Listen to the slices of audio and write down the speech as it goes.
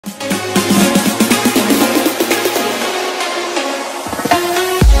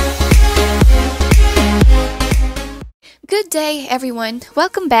day everyone,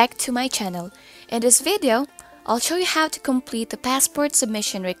 welcome back to my channel. In this video, I'll show you how to complete the passport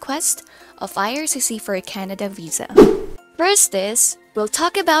submission request of IRCC for a Canada visa. First we'll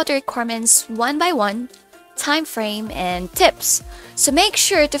talk about the requirements one by one, time frame, and tips. So make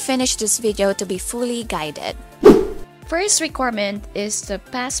sure to finish this video to be fully guided. First requirement is the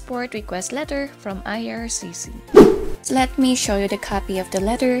passport request letter from IRCC. So let me show you the copy of the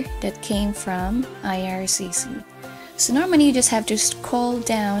letter that came from IRCC. So normally you just have to scroll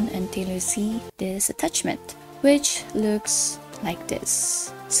down until you see this attachment, which looks like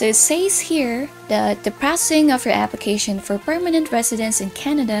this. So it says here that the processing of your application for permanent residence in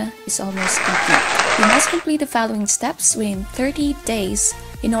Canada is almost complete. You must complete the following steps within 30 days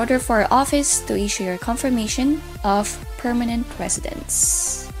in order for our office to issue your confirmation of permanent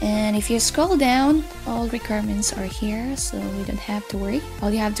residence. And if you scroll down, all requirements are here, so we don't have to worry.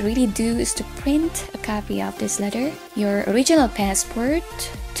 All you have to really do is to print a copy of this letter, your original passport,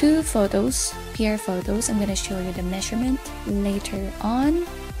 2 photos, peer photos. I'm gonna show you the measurement later on.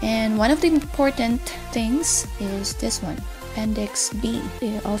 And one of the important things is this one, Appendix B.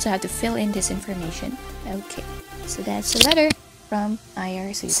 You also have to fill in this information. Okay, so that's the letter from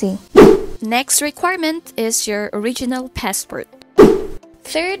IRCC. Next requirement is your original passport.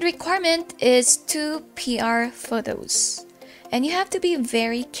 Third requirement is 2 PR photos. And you have to be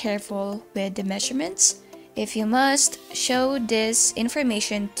very careful with the measurements if you must show this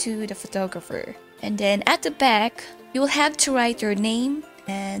information to the photographer. And then at the back, you will have to write your name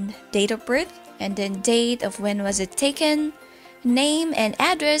and date of birth, and then date of when was it taken, name and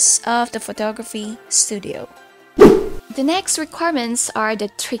address of the photography studio. The next requirements are the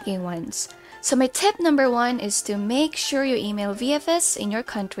tricky ones. So my tip number 1 is to make sure you email VFS in your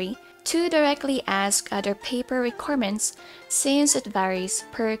country to directly ask other paper requirements since it varies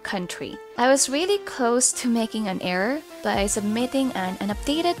per country. I was really close to making an error by submitting an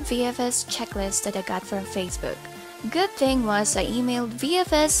unupdated VFS checklist that I got from Facebook. Good thing was I emailed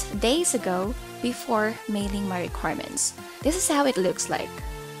VFS days ago before mailing my requirements. This is how it looks like.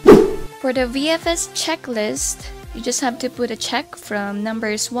 For the VFS checklist, you just have to put a check from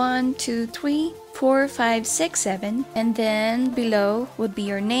numbers 1, 2, 3, 4, 5, 6, 7, and then below would be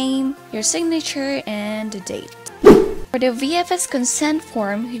your name, your signature, and the date. For the VFS consent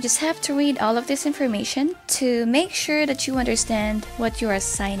form, you just have to read all of this information to make sure that you understand what you are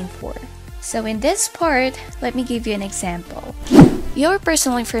signing for. So in this part, let me give you an example. Your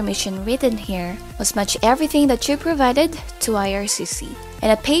personal information written here must match everything that you provided to IRCC.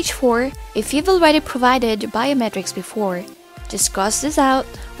 And at page 4, if you've already provided biometrics before, just cross this out,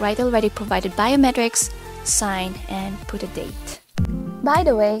 write already provided biometrics, sign, and put a date. By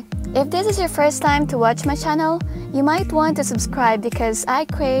the way, if this is your first time to watch my channel, you might want to subscribe because I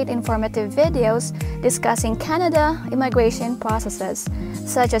create informative videos discussing Canada immigration processes,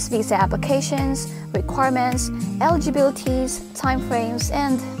 such as visa applications, requirements, eligibilities, timeframes,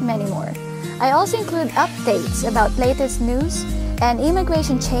 and many more. I also include updates about latest news and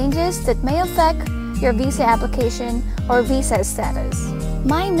immigration changes that may affect your visa application or visa status.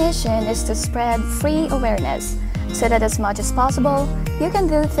 My mission is to spread free awareness so that as much as possible, you can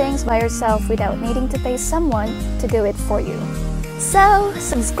do things by yourself without needing to pay someone to do it for you. So,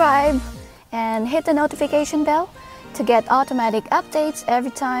 subscribe and hit the notification bell to get automatic updates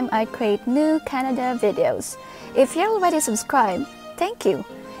every time I create new Canada videos. If you're already subscribed, thank you.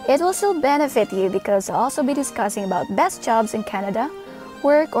 It will still benefit you because I'll also be discussing about best jobs in Canada,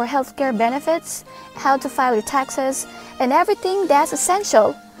 work or healthcare benefits, how to file your taxes, and everything that's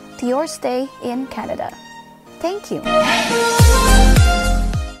essential to your stay in Canada. Thank you.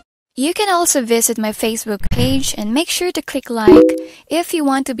 You can also visit my Facebook page and make sure to click like if you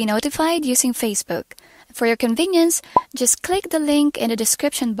want to be notified using Facebook. For your convenience, just click the link in the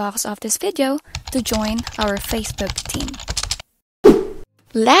description box of this video to join our Facebook team.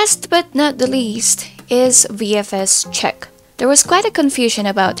 Last but not the least is VFS check. There was quite a confusion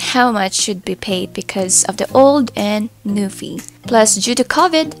about how much should be paid because of the old and new fee. Plus, due to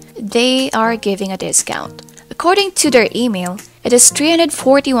COVID, they are giving a discount. According to their email, it is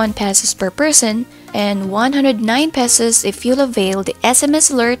 341 pesos per person and 109 pesos if you'll avail the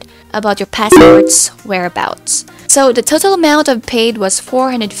SMS alert about your passport's whereabouts. So the total amount I've paid was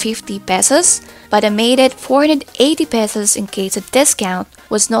 450 pesos, but I made it 480 pesos in case a discount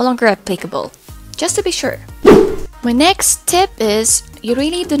was no longer applicable, just to be sure. My next tip is you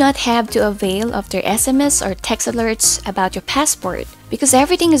really do not have to avail of their SMS or text alerts about your passport because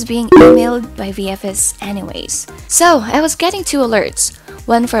everything is being emailed by VFS anyways. So I was getting 2 alerts,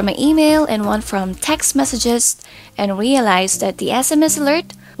 one from my email and one from text messages, and realized that the SMS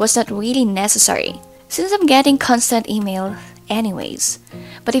alert was not really necessary since I'm getting constant email anyways.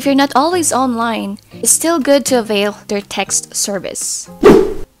 But if you're not always online, it's still good to avail their text service.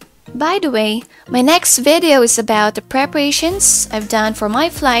 By the way, my next video is about the preparations I've done for my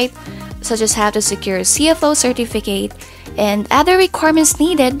flight, such as how to secure a CFO certificate and other requirements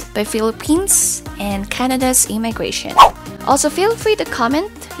needed by Philippines and Canada's immigration. Also, feel free to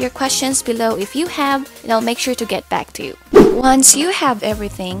comment your questions below if you have, and I'll make sure to get back to you. Once you have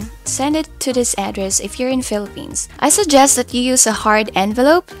everything, send it to this address if you're in Philippines. I suggest that you use a hard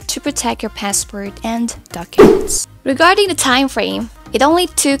envelope to protect your passport and documents. Regarding the time frame, it only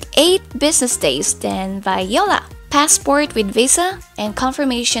took 8 business days, then voila! Passport with visa and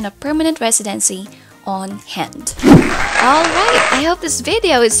confirmation of permanent residency on hand. Alright, I hope this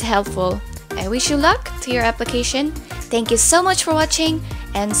video is helpful. I wish you luck to your application. Thank you so much for watching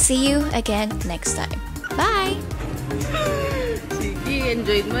and see you again next time. Bye! Sige,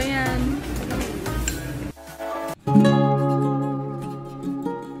 enjoy mo yan.